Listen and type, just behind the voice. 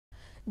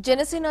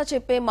జనసేన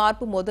చెప్పే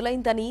మార్పు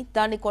మొదలైందని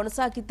దాన్ని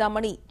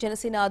కొనసాగిద్దామని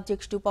జనసేన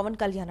అధ్యక్షుడు పవన్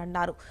కళ్యాణ్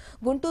అన్నారు.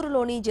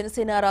 గుంటూరులోని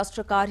జనసేన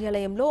రాష్ట్ర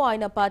కార్యాలయంలో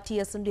ఆయన పార్టీ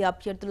అసెంబ్లీ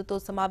అభ్యర్థులతో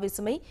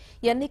సమావేశమై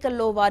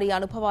ఎన్నికల్లో వారి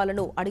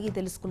అనుభవాలను అడిగి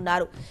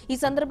తెలుసుకున్నారు. ఈ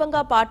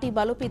సందర్భంగా పార్టీ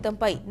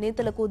బలోపేతంపై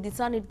నేతలకు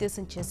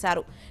దిశానిర్దేశం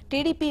చేశారు.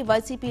 టీడీపీ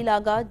వైసీపీ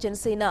లాగా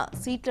జనసేన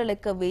సీట్ల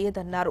లెక్క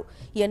వేయదన్నారు.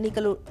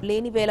 ఎన్నికలు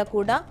లేని వేళ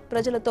కూడా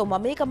ప్రజలతో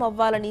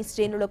మమేకమవ్వాలని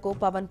శ్రేణులకు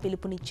పవన్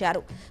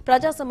పిలుపునిచ్చారు.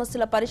 ప్రజా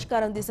సమస్యల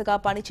పరిష్కారం దిశగా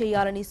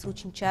పనిచేయాలని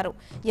సూచించారు.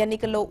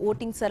 ఎన్నికల్లో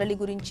ఓటింగ్ సరళి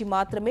గురించి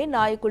మాత్రమే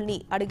నాయకుల్ని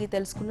అడిగి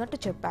తెలుసుకున్నట్టు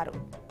చెప్పారు.